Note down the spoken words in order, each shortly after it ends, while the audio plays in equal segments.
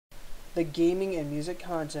The gaming and music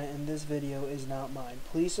content in this video is not mine.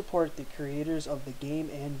 Please support the creators of the game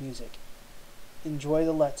and music. Enjoy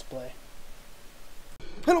the Let's Play.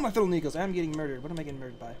 Hello my fellow Neagles, I'm getting murdered. What am I getting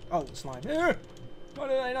murdered by? Oh, slime. Why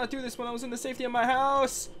did I not do this when I was in the safety of my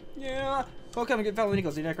house? Yeah. Welcome, good fellow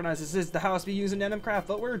Neagles. You recognize this is the house we use in Craft,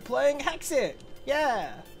 but we're playing Hexxit.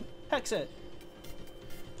 Yeah, Hexxit.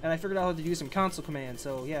 And I figured out how to do some console commands,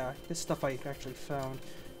 so yeah, this stuff I actually found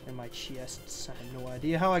in my chests. I have no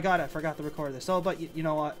idea how I got it. I forgot to record this. Oh, but you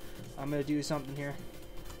know what? I'm gonna do something here.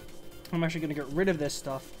 I'm actually gonna get rid of this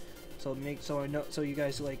stuff, so I know, so you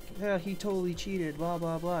guys are like, yeah, he totally cheated, blah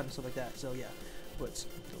blah blah, and stuff like that. So yeah, let's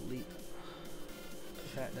delete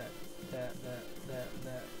that,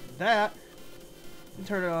 and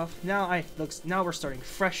turn it off. Now we're starting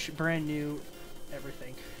fresh, brand new,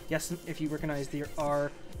 everything. Yes, if you recognize, there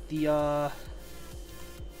are the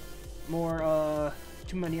more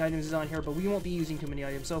too many items on here, but we won't be using too many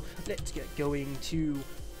items. So let's get going to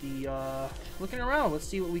the looking around. Let's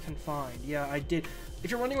see what we can find. Yeah, I did.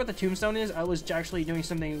 If you're wondering what the tombstone is, I was actually doing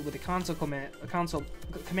something with a console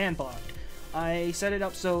command block. I set it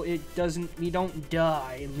up so we don't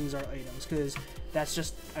die and lose our items, because that's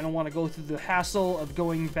just, I don't want to go through the hassle of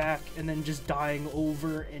going back and then just dying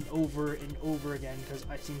over and over and over again, because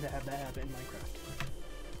I seem to have that habit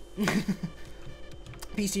in Minecraft.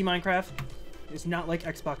 PC Minecraft is not like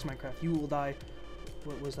Xbox Minecraft. You will die.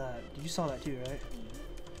 What was that? You saw that too, right?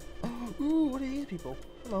 Oh, ooh, what are these people?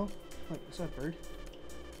 Hello. Wait, is that a bird?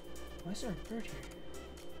 Why is there a bird here?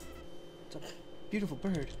 It's a beautiful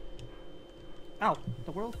bird. Ow,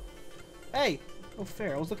 the world? Hey! Oh,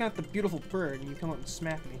 fair. I was looking at the beautiful bird and you come up and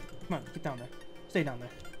smack me. Come on, get down there. Stay down there.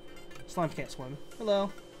 Slimes can't swim.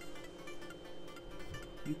 Hello.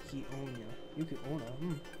 Yuki-Ona.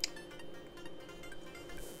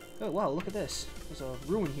 Oh, wow, look at this. There's a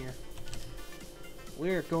ruin here.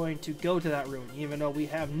 We're going to go to that ruin, even though we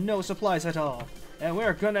have no supplies at all. And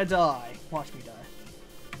we're gonna die. Watch me die.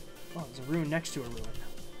 Oh, there's a ruin next to a ruin.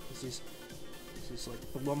 This is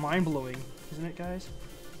like mind-blowing, isn't it, guys?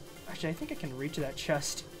 Actually, I think I can reach that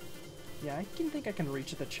chest. Yeah, I think I can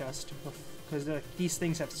reach the chest, because these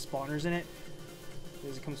things have spawners in it.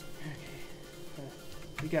 As it comes,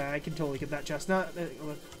 okay. I can totally get that chest. Not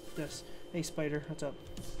this. Hey, spider, what's up?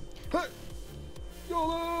 Huh!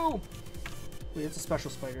 YOLO! Wait, it's a special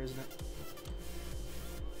spider, isn't it?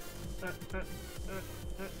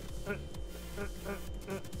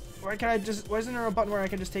 Why can't I just? Why isn't there a button where I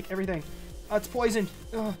can just take everything? Oh, it's poisoned.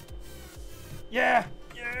 Ugh. Yeah.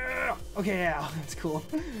 Yeah. Okay, yeah, that's cool.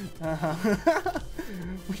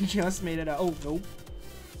 We just made it out. Oh nope.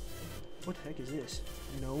 What the heck is this?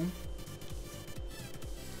 No.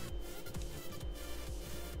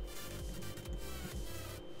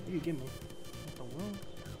 What are you giving me? What the world?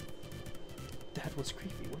 That was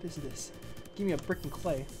creepy. What is this? Give me a brick and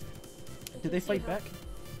clay. Did they fight back?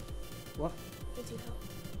 What?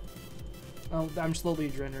 Oh, I'm slowly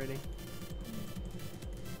regenerating.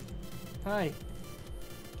 Hi.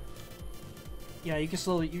 Yeah, you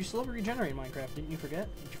slowly regenerate in Minecraft. Didn't you forget?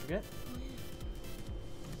 Did you forget? Oh,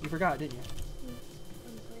 yeah. You forgot, didn't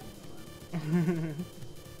you?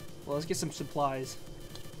 Well, let's get some supplies.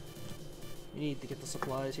 We need to get the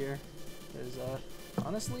supplies here, because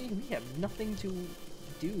honestly, we have nothing to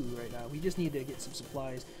do right now. We just need to get some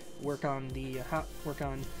supplies. Work on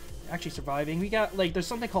actually surviving. We got there's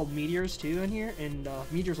something called meteors too in here, and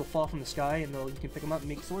meteors will fall from the sky, and you can pick them up and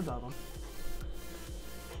make swords out of them.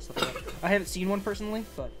 Stuff like that. I haven't seen one personally,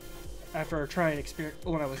 but after trying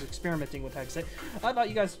when I was experimenting with Hexxit, I thought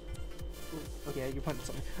you guys. Okay, you're punching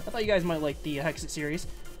something. I thought you guys might like the Hexxit series,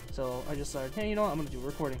 so I just decided, hey, you know what? I'm gonna do a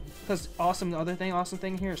recording. Because the awesome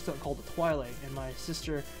thing here is something called the Twilight, and my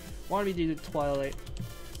sister wanted me to do the Twilight,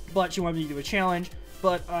 but she wanted me to do a challenge.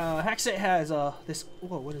 But Hexxit has this.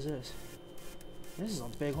 Whoa, what is this? This is a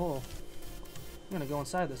big hole. I'm gonna go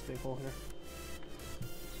inside this big hole here.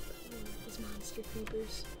 These monster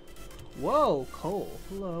creepers. Whoa, coal.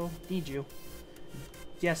 Hello, need you.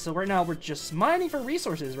 Yeah, so right now we're just mining for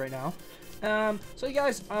resources right now. So you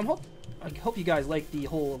guys, I hope you guys like the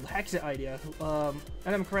whole Hexxit idea.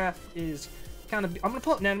 Craft is kind of. I'm gonna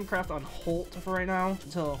put Craft on hold for right now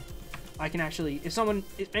until I can actually.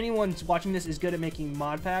 If anyone's watching this is good at making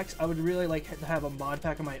mod packs, I would really like to have a mod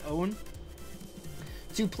pack of my own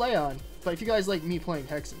to play on. But if you guys like me playing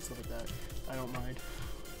Hexxit and stuff like that, I don't mind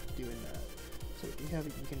doing that. So if you have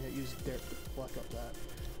it, you can use dirt to block up that.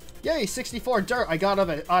 Yay, 64 dirt! I got out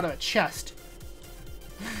of a chest.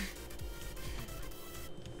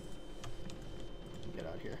 Get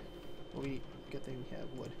out of here. Well, good thing we have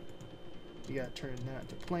wood. You gotta turn that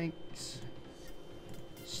to planks,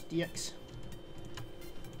 sticks.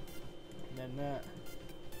 then that.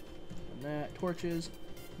 And that. Torches.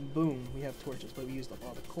 Boom. We have torches, but we used up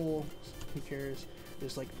all the coal. Who cares?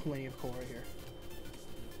 There's like plenty of coal right here.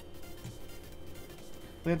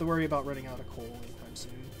 We have to worry about running out of coal anytime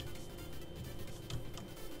soon.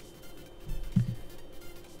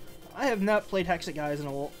 I have not played Hexxit, guys, in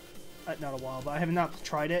not a while, but I have not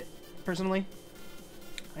tried it personally.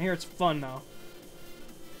 I hear it's fun though.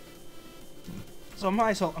 So I'm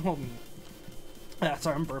hoping. Ah,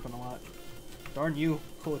 sorry, I'm burping a lot. Darn you,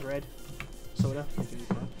 cool with red soda.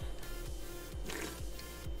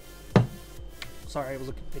 Sorry, I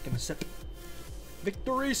was taking a sip.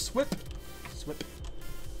 Victory, swip, swip.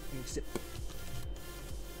 Let me sip.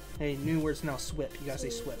 Hey, new words now. Swip. You gotta say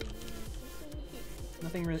swip.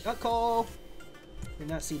 Nothing really. Uh-oh! Did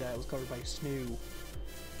not see that. It was covered by snow.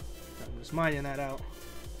 I'm just mining that out.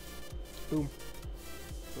 Boom.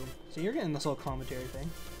 Boom. So you're getting this whole commentary thing.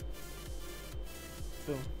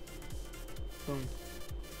 Boom. Boom.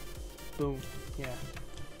 Boom. Yeah.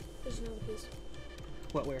 There's another piece.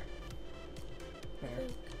 What? Where? Where?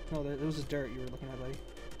 No, there was a dirt you were looking at, buddy.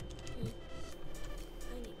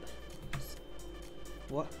 I need bifocals.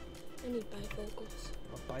 What? I need bifocals.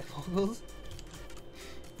 What, bifocals?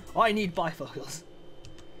 Oh, I need bifocals.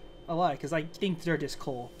 Oh, why? Because I think dirt is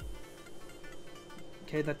coal.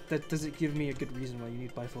 Okay, that doesn't give me a good reason why you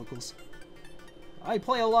need bifocals. I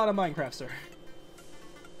play a lot of Minecraft, sir.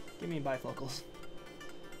 Give me bifocals.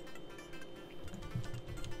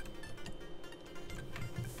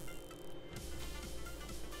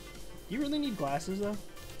 Do you really need glasses, though?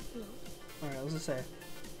 No. Alright, I was gonna say.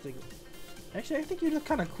 Like, actually, I think you look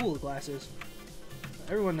kind of cool with glasses.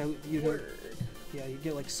 Everyone knows you know. Yeah, you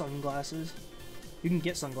get like sunglasses. You can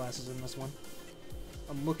get sunglasses in this one.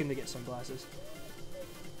 I'm looking to get sunglasses.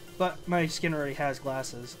 But my skin already has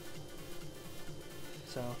glasses.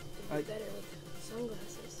 So, It'd be better with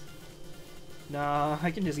sunglasses. Nah,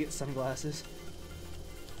 I can just get sunglasses.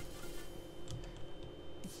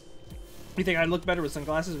 You think I'd look better with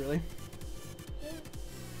sunglasses, really? Yeah.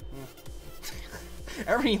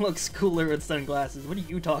 Everything looks cooler with sunglasses. What are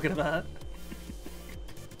you talking about?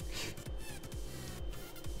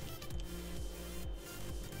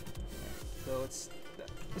 So let's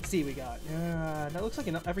see what we got. That looks like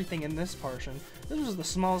everything in this portion. This was the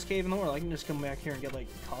smallest cave in the world. I can just come back here and get like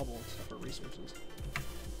cobble and stuff for resources.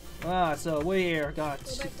 So we got.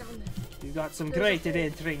 Go back down there. You got some There's great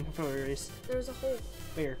adventuring for us. There's a hole.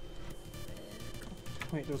 Where?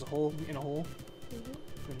 Wait, there's a hole in a hole?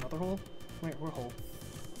 Mm-hmm. Another hole? Where hole?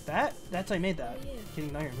 That's I made that. Oh, yeah.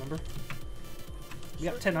 Getting iron, remember? We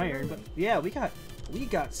got 10 iron, but yeah, we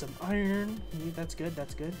got some iron. That's good,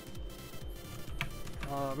 that's good.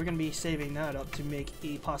 We're gonna be saving that up to make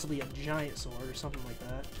possibly a giant sword or something like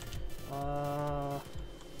that.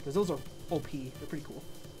 Because those are OP, they're pretty cool.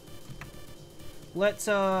 Let's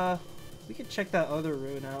we could check that other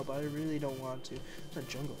route out, but I really don't want to. There's a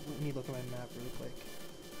jungle. Let me look at my map really quick.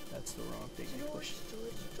 That's the wrong thing I pushed.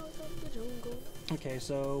 Okay,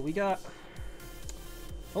 so we got.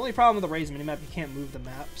 The only problem with the raised minimap, you can't move the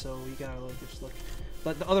map, so we gotta like just look.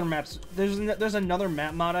 But the other maps, there's another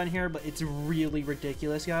map mod on here, but it's really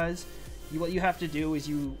ridiculous, guys. What you have to do is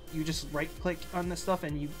you just right click on this stuff,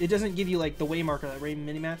 and it doesn't give you like the way marker that raised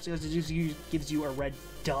minimaps does. It just gives you a red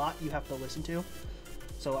dot you have to listen to.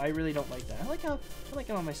 So I really don't like that. I like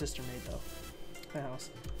how my sister made though. My house.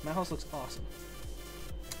 My house looks awesome,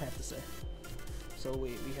 I have to say. So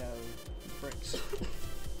wait, we have bricks.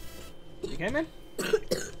 You okay, man?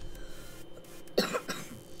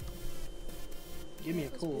 Give me a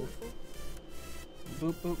cool.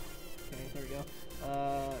 Boop boop. Okay, there we go.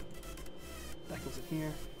 That goes in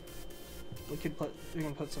here. We're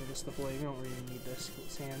gonna put some of this stuff away. We don't really need this.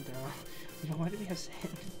 Sand. You know, why do we have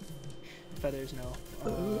sand? Feathers, no.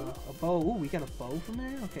 A bow. Ooh, we got a bow from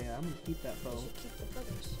there? Okay, I'm gonna keep that bow. You should keep the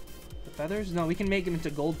feathers. The feathers? No, we can make them into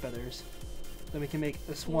gold feathers. Then we can make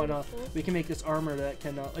this one, we can make this armor that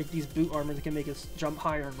can, like these boot armor that can make us jump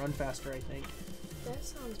higher and run faster, I think. That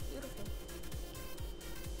sounds beautiful.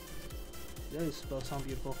 It does sound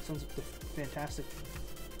beautiful. It sounds fantastic.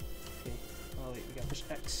 Okay. Oh wait, we gotta push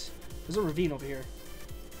X. There's a ravine over here.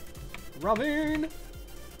 Ravine!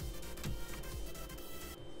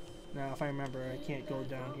 Now, if I remember, I can't go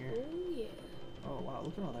down here. Oh, yeah. Oh, wow,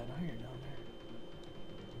 look at all that iron down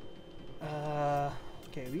there.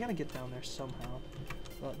 Okay, we gotta get down there somehow.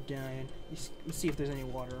 Without dying. Let's see if there's any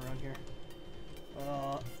water around here.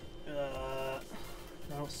 I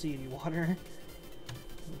don't see any water.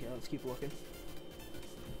 Okay, let's keep looking.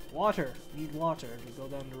 Water! Need water to go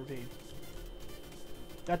down the ravine.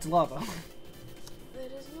 That's lava.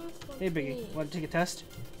 That is not what Hey, Biggie, want to take a test?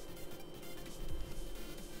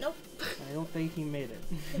 Nope. I don't think he made it.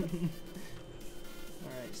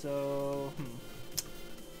 Alright, so...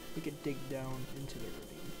 we could dig down into the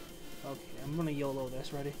ravine. Okay, I'm gonna YOLO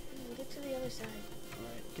this. Ready? Get to the other side.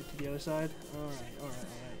 Alright, get to the other side? Alright.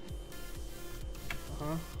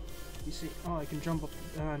 Uh-huh. You see? Oh, I can jump up.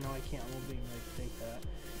 No, I can't. I won't be able to take that.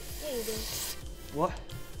 Yeah, you do. What?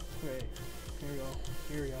 Wait. Here we go.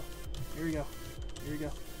 Here we go. Here we go. Here we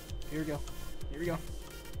go. Here we go. Here we go.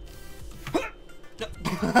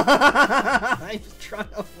 I was trying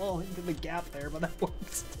to fall into the gap there, but that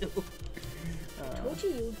works too. I told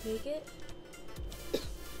you would make it.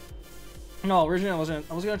 No, originally I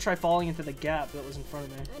was gonna try falling into the gap that was in front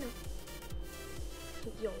of me. I know.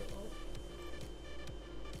 YOLO.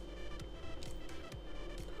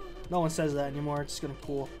 No one says that anymore. It's just gonna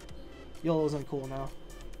cool. YOLO's uncool now.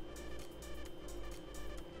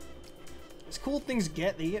 As cool things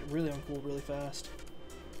get, they get really uncool really fast.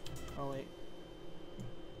 Oh wait.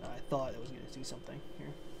 I thought I was gonna do something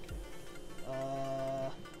here. Okay.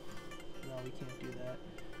 No, we can't do that.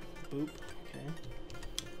 Boop. Okay.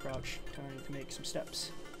 Crouch. Time to make some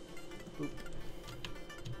steps. Boop.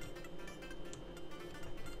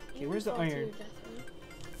 Okay, where's the iron?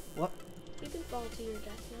 What? You can fall to your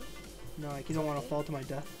death now. No, I don't want to fall to my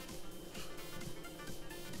death.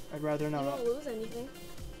 I'd rather not. You won't lose anything.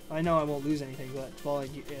 I know I won't lose anything, but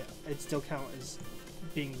falling, it still count as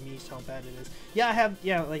being me, how bad it is. Yeah, I have,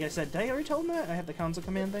 yeah, like I said, did I already tell him that? I have the console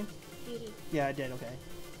command thing? You did. Yeah, I did, okay.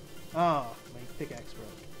 Ah, my pickaxe broke.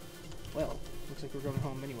 Well, looks like we're going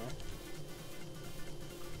home anyway.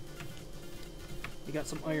 We got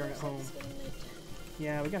some iron at home.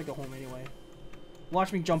 Yeah, we gotta go home anyway.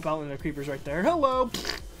 Watch me jump out and the creeper's right there. Hello!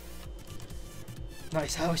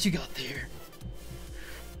 Nice house you got there.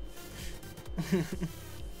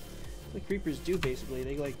 The creepers do basically.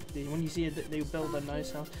 They when you see it, they build a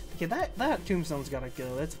nice house. Okay, that tombstone's gotta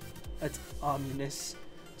go. That's ominous.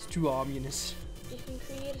 It's too ominous. You can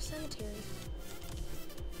create a cemetery.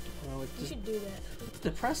 Well, You should do that. it's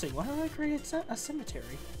depressing. Why don't I create a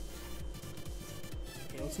cemetery?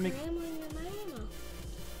 Okay, let's make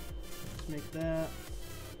that.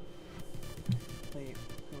 Wait,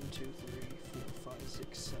 1, 2, 3, 4, 5,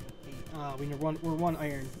 6, 7, 8. Ah, we're one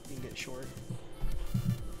iron. We can get short.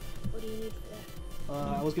 What do you need for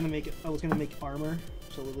that? I was gonna make armor,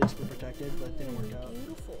 so at least we're protected, but it didn't work out.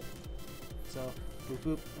 Beautiful. So, boop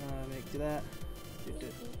boop. Make that.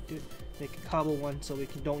 Do. Make a cobble one, so we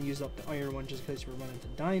don't use up the iron one just because we're running into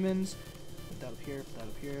diamonds. Put that up here. Put that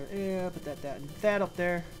up here. Yeah, put that and that up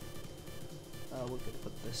there. We're gonna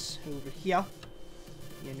put this over here.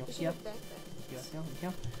 Yeah.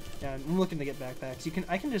 Yeah, I'm looking to get backpacks.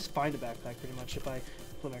 I can just find a backpack pretty much if I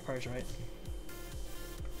play my cards right.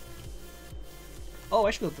 Oh,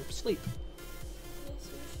 I should go to sleep. Yes,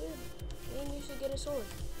 you should. And you should get a sword.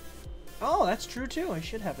 Oh, that's true too. I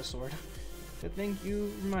should have a sword. Good thing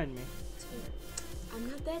you remind me. I'm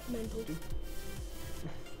not that mental.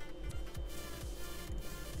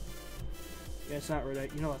 Yeah, it's not right.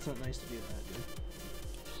 You know, it's not nice to do that, dude.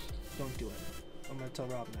 Don't do it. I'm gonna tell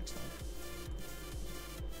Rob next time.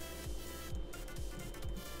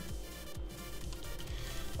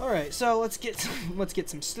 All right, so let's get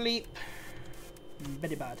some sleep.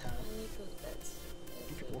 Betty bad time. That's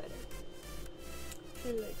better.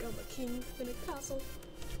 Feel like I'm a king in a castle.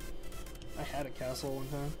 I had a castle one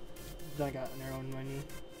time. Then I got an arrow in my knee.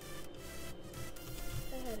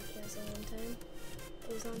 I had a castle one time.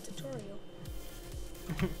 It was on tutorial.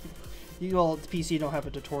 You all, the PC don't have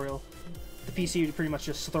a tutorial. The PC pretty much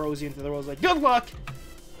just throws you into the world like, good luck!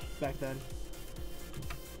 Back then.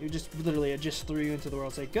 You just, literally, it just threw you into the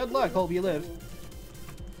world like, good luck, hope you live.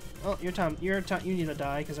 Oh, your time, you need to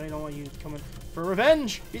die, because I don't want you coming for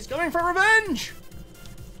revenge! He's coming for revenge!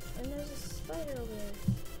 And there's a spider over there.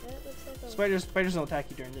 That looks like a... Spiders don't attack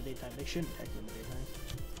you during the daytime. They shouldn't attack you in the daytime.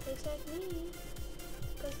 They attack me.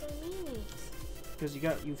 Because they're meanies. Because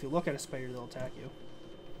if you look at a spider, they'll attack you.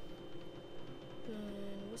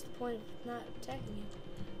 What's the point of not attacking you?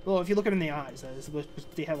 Well, if you look at them in the eyes,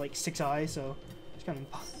 they have like 6 eyes, so it's kind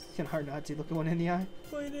of hard not to look at one in the eye.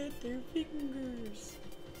 Point at their fingers.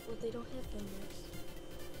 Well, they don't have fingers.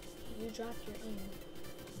 You dropped your aim.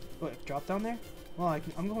 What, drop down there? Well,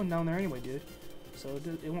 I'm going down there anyway, dude. So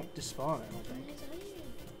it won't despawn, I don't think.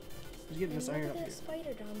 Just getting this iron up here. Look at that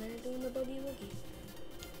spider down there doing the boogie woogie.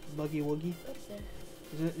 Buggy woogie? Up there.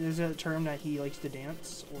 Is it a term that he likes to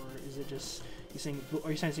dance, or is it just you saying?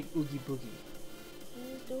 Are you saying oogie boogie?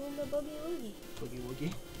 He's doing the boogie woogie. Boogie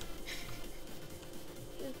woogie.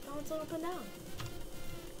 He's bouncing up and down.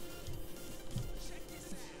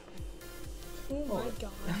 Oh my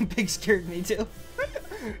god. Pig scared me too.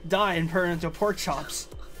 Die and turn into pork chops.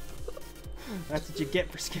 That's what you get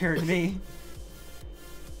for scaring me.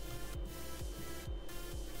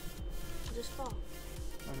 Just fall.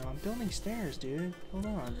 Oh no, I'm building stairs, dude. Hold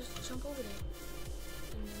on. Just jump over there.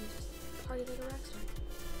 And then just party like a rock star.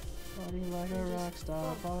 Party like a rock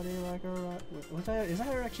star, party like a rock. Was that? Is that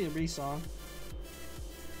actually a real song?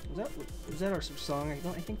 Was that our song? I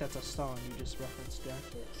think that's a song you just referenced, yeah.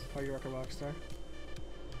 Yes. Party like a rock star.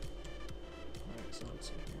 Alright, so let's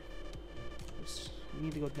see here. We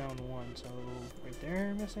need to go down one, so right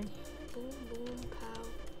there, missing. Boom, boom, pow.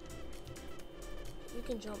 You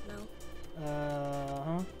can jump now.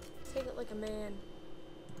 Huh? Take it like a man.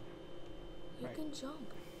 You Right. can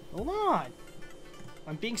jump. Hold on!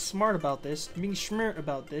 I'm being smart about this. I'm being smart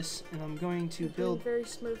about this, and I'm going to You're build. being very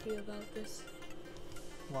smurfy about this.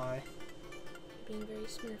 Why? You're being very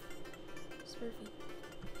smurfy. Smurfy.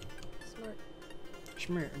 Smart.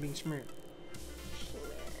 Schmirt. I'm being smart.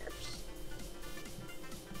 Smurfs.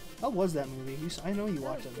 How was that movie? I know you That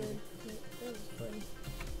watched was that movie. good. That was funny.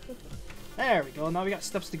 There we go. Now we got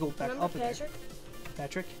steps to go back Remember up in there. Patrick?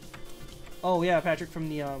 Patrick? Oh yeah, Patrick from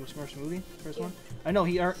the Smurfs movie, first Yeah. one. I know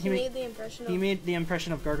he made the impression he of... made the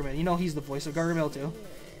impression of Gargamel. You know he's the voice of Gargamel too.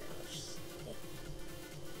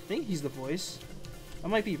 I think he's the voice. I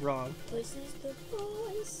might be wrong. This is the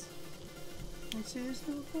voice. This is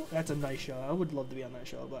the voice. That's a nice show. I would love to be on that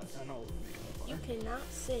show, but I know it would make it You fun.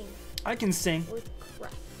 cannot sing I can sing. with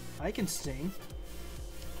crap. I can sing.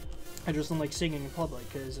 I just don't like singing in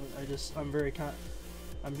public because I'm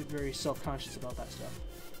very self-conscious about that stuff.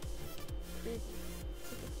 Creepy.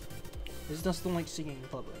 I just don't like singing in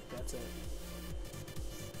public. That's it.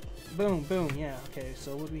 Boom, boom. Yeah. Okay.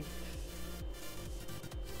 So what do we?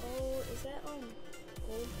 Oh, is that gold?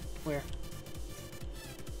 Where?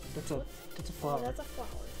 That's a flower. Oh, that's a flower.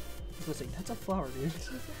 Listen, that's a flower, dude.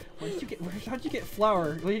 How'd you get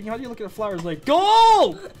flower? How do you look at a flower? It's like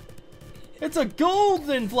gold. It's a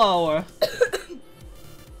golden flower.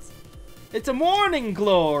 It's a morning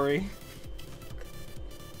glory.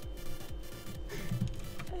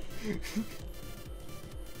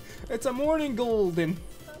 It's a morning golden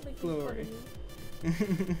Stop making glory. fun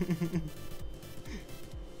of me.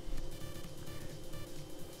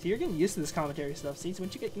 See, you're getting used to this commentary stuff. See, so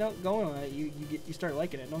once you get going on it, you start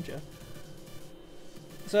liking it, don't you?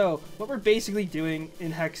 So what we're basically doing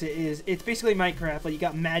in Hexxit is it's basically Minecraft. Like you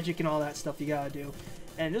got magic and all that stuff you gotta do,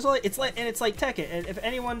 and it's like Tekkit. And if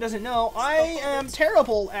anyone doesn't know, I am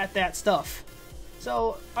terrible at that stuff.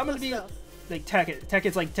 So I'm gonna be like Tekkit.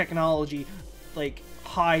 Tekkit's like technology, like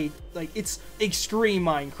high, like it's extreme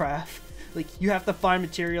Minecraft. Like you have to find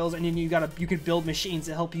materials, and then you can build machines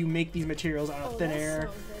to help you make these materials out of thin air.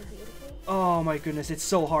 Sounds very beautiful. Oh my goodness, it's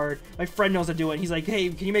so hard. My friend knows how to do it. He's like, hey,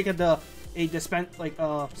 can you make a dispense like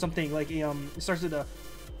something like a it starts with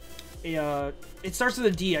it starts with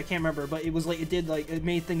a D. I can't remember, but it was like it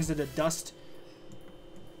made things into dust.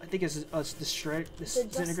 I think it's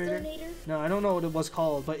disintegrator. No, I don't know what it was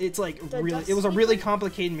called, but it's like it was a really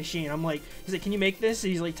complicated machine. I'm like, he's like, can you make this?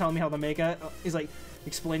 And he's like telling me how to make it. He's like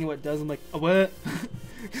explaining what it does. I'm like, what?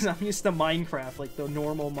 Because I'm used to Minecraft, like the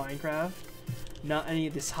normal Minecraft, not any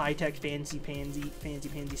of this high-tech fancy pansy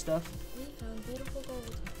stuff. We found beautiful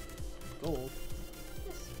gold. Gold.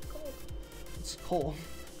 Yes, gold. It's coal.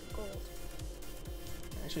 Gold.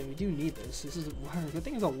 Actually, we do need this. This is the good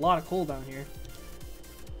thing. There's a lot of coal down here.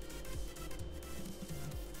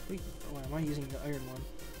 Wait, oh, am I using the iron one?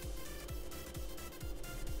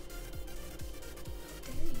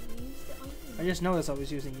 There you use the iron. I just noticed I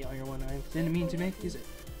was using the iron one. I didn't mean to use it.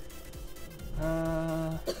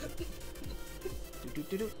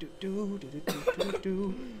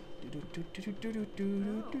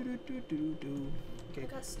 Okay. I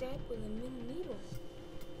got stabbed with a mini needle.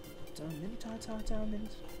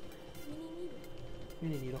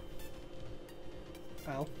 Mini needle.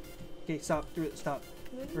 Ow. Okay, stop. Stop.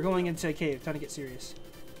 We're going into a cave. Time to get serious.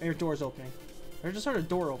 Your door's opening. I just heard a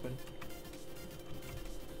door open.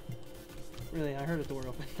 Really, I heard a door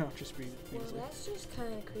open. No, just breathe. Well, that's just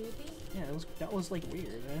kind of creepy. Yeah, that was like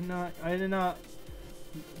weird. I did not.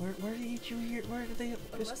 Where did you hear? Where did they?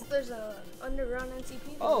 Unless there's a underground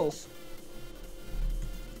NCP. Oh. Village.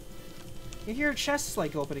 You hear chests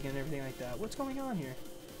like opening and everything like that. What's going on here?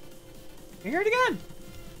 You hear it again.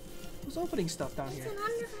 Who's opening stuff down here? It's an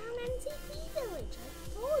underground NCP village.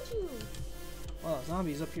 I told you. Wow,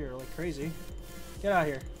 zombies up here like crazy. Get out of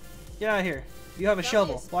here. Get out of here. You have a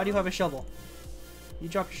shovel. Why do you have a shovel? You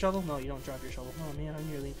drop your shovel? No, you don't drop your shovel. Oh man, I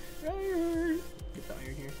nearly. Get the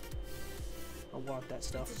iron here. I want that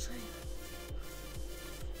stuff. It's a trap.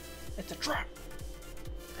 It's a trap.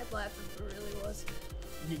 I'd laugh if it really was.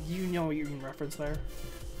 You know what you referenced there?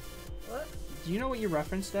 What? Do you know what you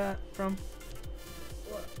referenced that from?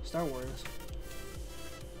 Star Wars.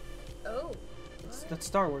 Oh. That's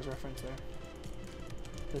Star Wars reference there.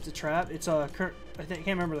 That's a trap. It's a I can't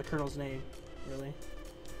remember the colonel's name, really.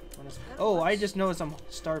 Oh, I just noticed I'm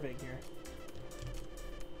starving here.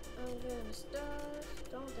 I'm gonna starve.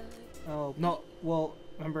 Don't die. Oh no. Well,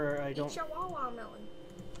 remember I don't. Eat your Wawa melon.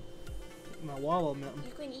 My Wawa melon.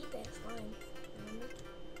 You can eat that slime. Remember?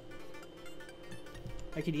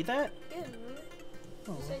 I can eat that? Yeah, remember?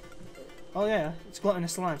 Oh. You said, Oh yeah, it's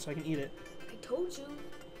gluttonous slime, so I can eat it. I told you.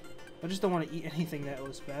 I just don't want to eat anything that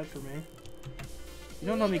was bad for me. You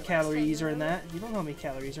don't know how many calories are in that. You don't know how many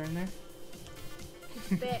calories are in there.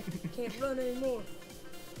 Fat. Can't run anymore.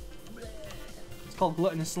 It's called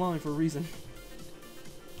gluttonous slime for a reason.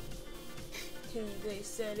 They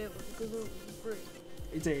said it was gluten free.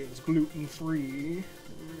 It said it was gluten free.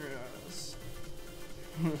 Yes.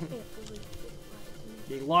 Can't believe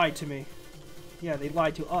They lied to me. Yeah, they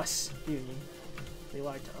lied to us, Union. They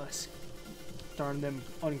lied to us. Darn them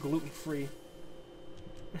ungluten free.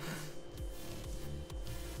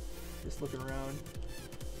 Just looking around.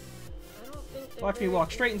 I don't think they're Watch me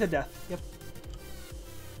walk straight into death. Yep.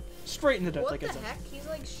 Straight into death, what like I the said. heck? He's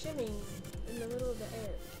like shimming in the middle of the air.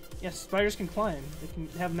 Yes, spiders can climb. They can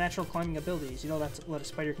have natural climbing abilities. You know that's what a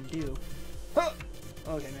spider can do. Huh!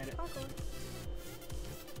 Okay, made it. Parkour.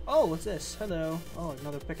 Oh, what's this? Hello. Oh,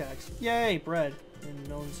 another pickaxe. Yay, bread. And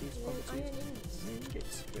melon seeds, pumpkin Iron seeds.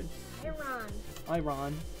 ingots. Good. Iron.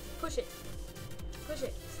 Iron. Push it. Push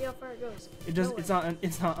it. See how far it goes. It does. Nowhere.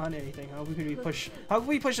 It's not on anything. How can we push? How can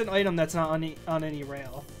we push an item that's not on any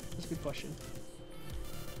rail? That's a good question.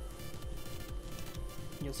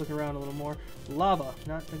 Let's look around a little more. Lava.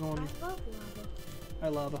 Not the going. I love lava. I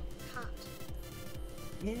lava. Hot.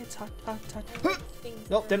 Yeah, it's hot, hot, hot. I like things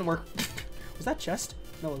Nope, that are didn't work. Was that chest?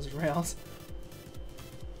 No, it was rails.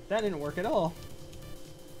 That didn't work at all.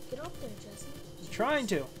 Get up there, Jesse. I was trying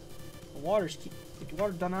to. The water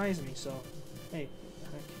denies me, so. Hey.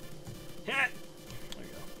 There you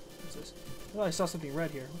go. What's this? Oh, I saw something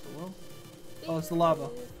red here. What the world? Oh, it's the lava.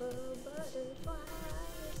 Beautiful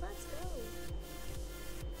butterflies. Let's go.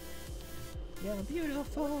 Yeah,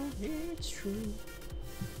 beautiful, it's true.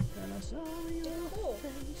 And I saw your Cool.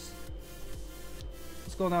 face.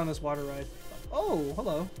 Let's go down this water ride. Oh,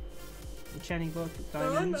 hello. Enchanting book,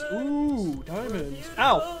 diamonds. Ooh, diamonds.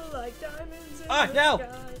 Ow! Like diamonds in Ah, the no!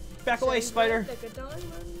 sky. Back away, Shine spider. bright like a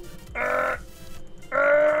diamond.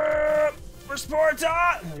 For Sparta!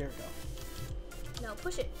 Oh, there we go. Now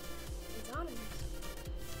push it. It's on him.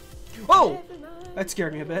 Whoa! That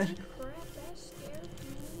scared me a bit. Crap, that scared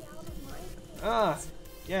me out of my pants. Ah,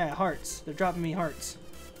 yeah, hearts. They're dropping me hearts.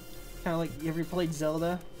 Kind of like, you ever played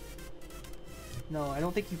Zelda? No, I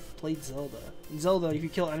don't think you've played Zelda. In Zelda, if you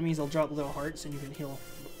kill enemies, they'll drop little hearts, and you can heal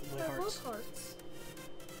with I hearts. love hearts.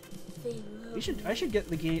 They love We should. me. I should get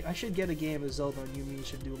the game. I should get a game of Zelda, and you and me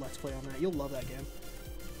should do a let's play on that. You'll love that game.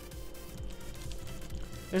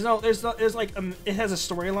 There's like it has a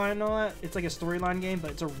storyline and all that. It's like a storyline game,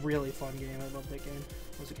 but it's a really fun game. I loved that game when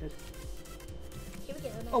I was a kid. Here we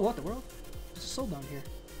go. Oh, what the world? There's a soul down here.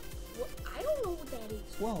 What? I don't know what that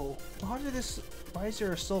is. Whoa! How did this? Why is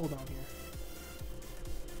there a soul down here?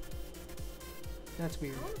 That's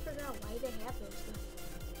weird. I want to figure out why they have those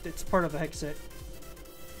stuff. It's part of the Hexxit.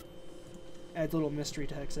 Adds a little mystery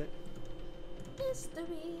to Hexxit. Mystery.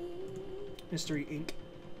 Mystery Inc.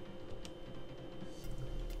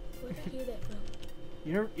 Where'd I hear that from?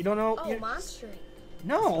 You don't know? Oh, Monster Inc.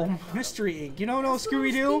 No, Mystery Inc. You don't know That's what I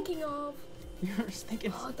was Scooby Doo? thinking of. You're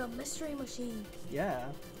thinking. Oh, the Mystery Machine. Yeah,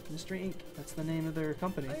 Mystery Inc. That's the name of their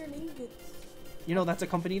company. Iron ingots. You know that's a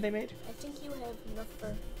company they made? I think you have enough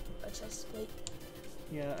for a chest plate.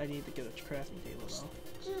 Yeah, I need to get a crafting table though.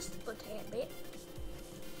 Just a tad bit.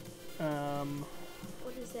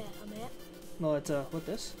 What is that? A map? No, it's what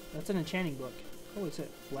this? That's an enchanting book. Oh, it's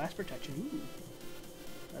it. Blast protection.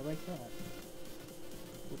 Ooh, I like that.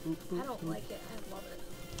 Boop, boop, boop, I don't boop. like it. I love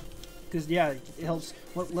it. Cause yeah, it helps.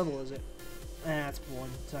 What level is it? It's 1.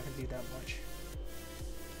 It's not gonna do that much.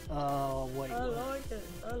 Oh wait. I what? like it.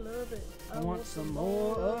 I love it. I want some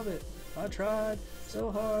more of it. I tried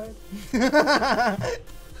so hard.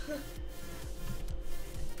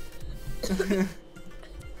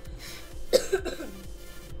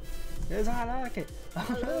 Cause I like it.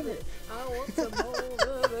 I love it. I want some more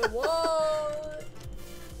of it. What?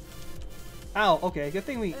 Ow. Okay. Good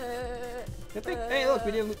thing we. Good thing. Hey, look,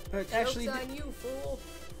 we didn't actually. Joke's on you, fool.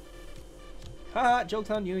 Haha. Joke's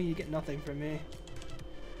on you. You get nothing from me.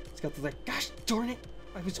 It's got the like. Gosh darn it.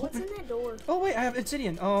 I was What's hoping. in that door? Oh wait, I have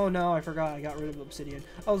obsidian. Oh no, I forgot. I got rid of obsidian.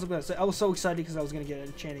 I was gonna say. I was so excited because I was gonna get an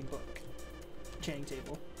enchanting book, enchanting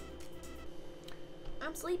table. I'm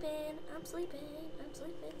I'm sleeping. I'm sleeping. I'm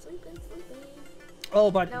sleeping. Sleeping. Sleeping.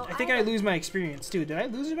 Oh, but No, I think I lose my experience too. Did I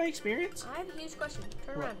lose my experience? I have a huge question.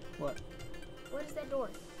 Turn What? around. What? What is that door?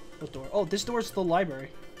 What door? Oh, this door's the library.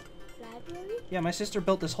 Library? Yeah, my sister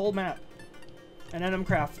built this whole map. And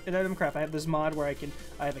Craft. I have this mod where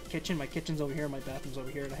I have a kitchen. My kitchen's over here, my bathroom's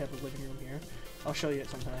over here, and I have a living room here. I'll show you it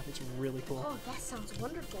sometime. It's really cool. Oh, that sounds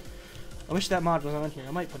wonderful. I wish that mod was on here.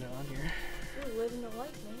 I might put it on here. You're living the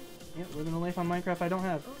life, man. Yeah, living a life on Minecraft I don't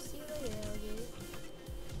have. Oh, see you later, alligator.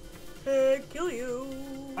 Hey, kill you.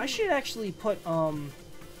 I should actually put no,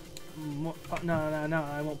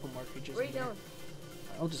 I won't put more creatures. Where you in here. going?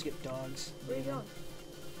 I'll just get dogs. Where you going?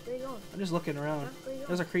 Where you going? I'm just looking around. Huh? Where you going?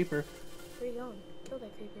 There's a creeper. Where you going? Kill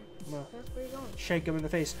that creeper. Well, Huh? Where you going? shake him in the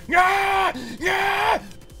face. Yeah! Yeah!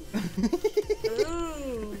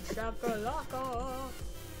 Ooh, shakalaka.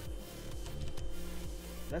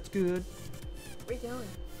 That's good. Where you going?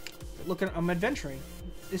 Look, I'm adventuring.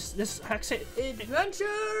 This Hexxit. Adventure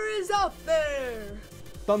is out there.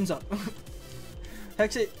 Thumbs up.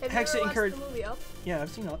 Hexxit Have you ever watched encourage. the movie Up? Yeah, I've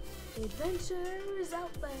seen that. Adventure is out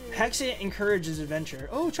there. Hexxit encourages adventure.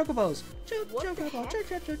 Oh, chocobos. What the heck?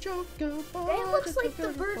 Chocobo. That looks like the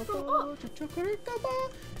bird from Up.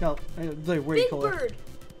 No, they're way Big cooler. bird.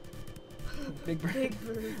 Big bird. Big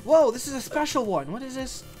bird. Whoa, this is a special one. What is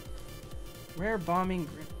this? Rare bombing.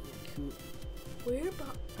 Where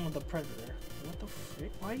about? Oh, the predator. What the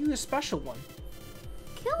frick? Why are you a special one?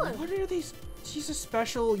 Kill him. What are these? She's a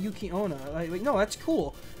special Yuki-onna. Like, no, that's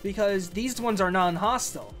cool because these ones are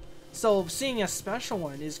non-hostile. So seeing a special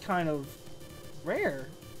one is kind of rare.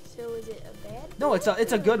 So is it a bad? No, it's a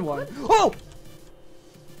or good one. Oh!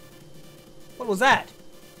 What was that?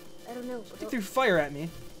 I don't know. He threw fire at me.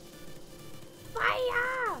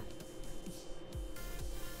 Fire!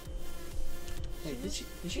 Hey, did she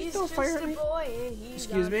He's throw fire at just me? a boy and he's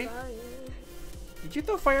Excuse on me? fire. Did you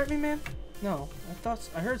throw fire at me, man? No,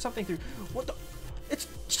 I heard something through. What the? You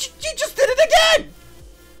just did it again!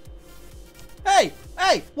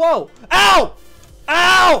 Hey, whoa, ow,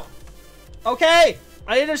 ow. Okay,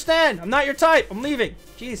 I understand. I'm not your type. I'm leaving.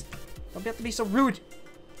 Jeez, don't have to be so rude.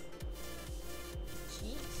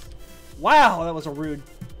 Jeez. Wow, that was a rude.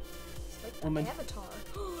 It's like Woman. the Avatar.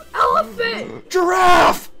 Elephant!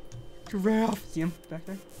 Giraffe! Giraffe. See him back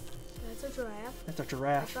there? That's a giraffe. That's a I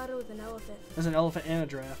giraffe. thought it was an elephant. There's an elephant and a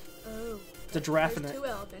giraffe. Oh. It's a giraffe in There's it. two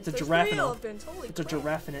elephants. It's a There's giraffe three in it. elephants. Holy It's a crap.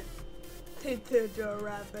 giraffe in it. It's a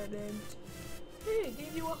giraffe in it. Hey, I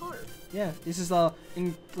gave you a heart. Yeah, this is oh,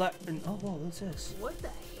 whoa, what's this? What the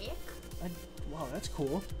heck? Wow, that's cool.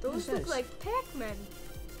 What Those is look this? like Pac-Men.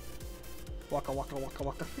 Waka waka waka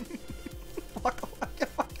waka. Waka waka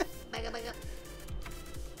waka.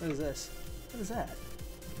 What is this? What is that?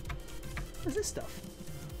 What is this stuff?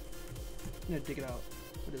 I'm gonna dig it out.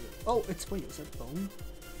 What is it? Oh, wait, is that bone?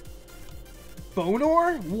 Bone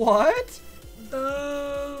ore? What?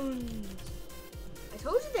 Bones. I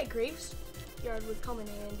told you that graveyard would come in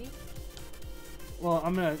handy. Well,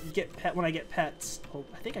 I'm gonna get when I get pets. Oh,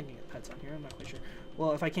 I think I can get pets on here. I'm not quite sure.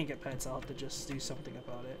 Well, if I can't get pets, I'll have to just do something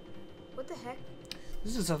about it. What the heck?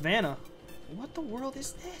 This is Savannah. What the world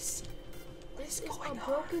is this? This is going a on?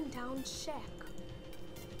 broken down shack.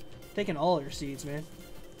 Taking all their seeds, man.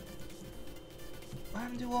 Why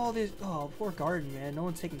do do all this? Oh, poor garden, man. No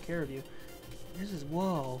one's taking care of you. This is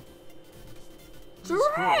whoa. This is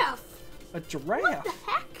cool. Giraffe! A giraffe. What the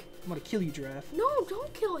heck? I'm gonna kill you, giraffe. No,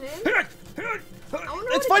 don't kill him.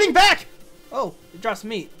 It's fighting back! Oh, it drops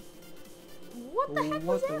meat. What the heck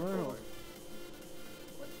was What the that for? world?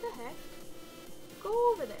 What the heck?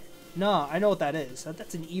 Go over there. No, I know what that is.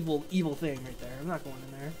 That's an evil thing right there. I'm not going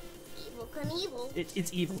in there. Evil Knievel.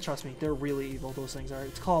 It's evil, trust me. They're really evil, those things are.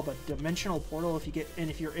 It's called a dimensional portal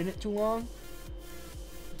if you're in it too long.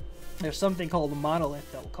 There's something called a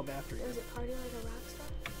monolith that will come after you. Is it party like a rock star?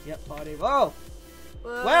 Yep, body. Oh!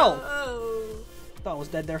 Whoa. Well! Thought I was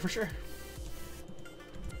dead there for sure.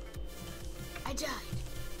 I died,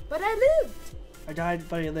 but I lived. I died,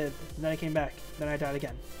 but I lived. And then I came back. Then I died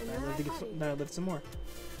again. And Then then I lived I again. partied. Then I lived some more.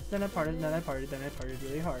 Then I partied. Then I partied. Then I partied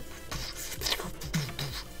really hard.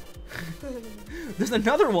 There's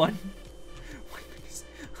another one.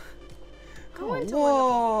 Go into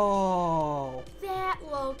Whoa! That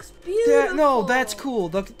looks beautiful. No, that's cool.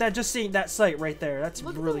 Look, just seeing that site right there. That's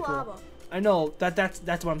Look really at the cool. lava. I know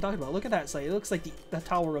that's what I'm talking about. Look at that site. It looks like the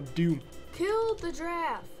Tower of Doom. Kill the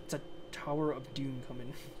giraffe. It's a Tower of Doom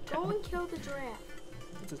coming. Go and kill the giraffe.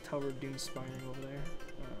 It's a Tower of Doom spiring over there.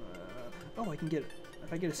 Oh, I can get.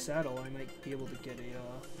 If I get a saddle, I might be able to get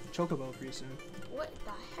a chocobo pretty soon. What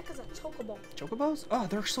the heck is a chocobo? Chocobos? Oh,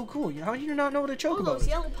 they're so cool. How do you not know what a chocobo Oh, those is?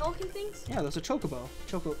 yellow pelican things? Yeah, that's a chocobo.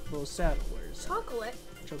 Chocobo saddle. Where is Chocolate.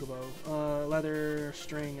 Chocobo. Leather,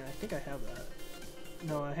 string. I think I have that.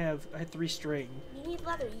 No, I had 3 string. You need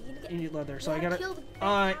leather. You need leather, so I gotta gotta. kill the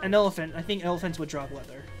An elephant. I think elephants would drop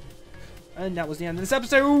leather. And that was the end of this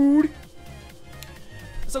episode.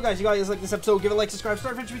 So guys, you guys like this episode, give it a like, subscribe,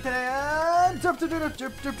 start for me today, and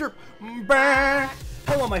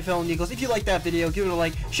hello my fellow Eagles. If you like that video, give it a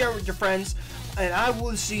like, share it with your friends, and I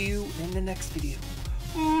will see you in the next video.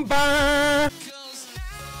 Bye.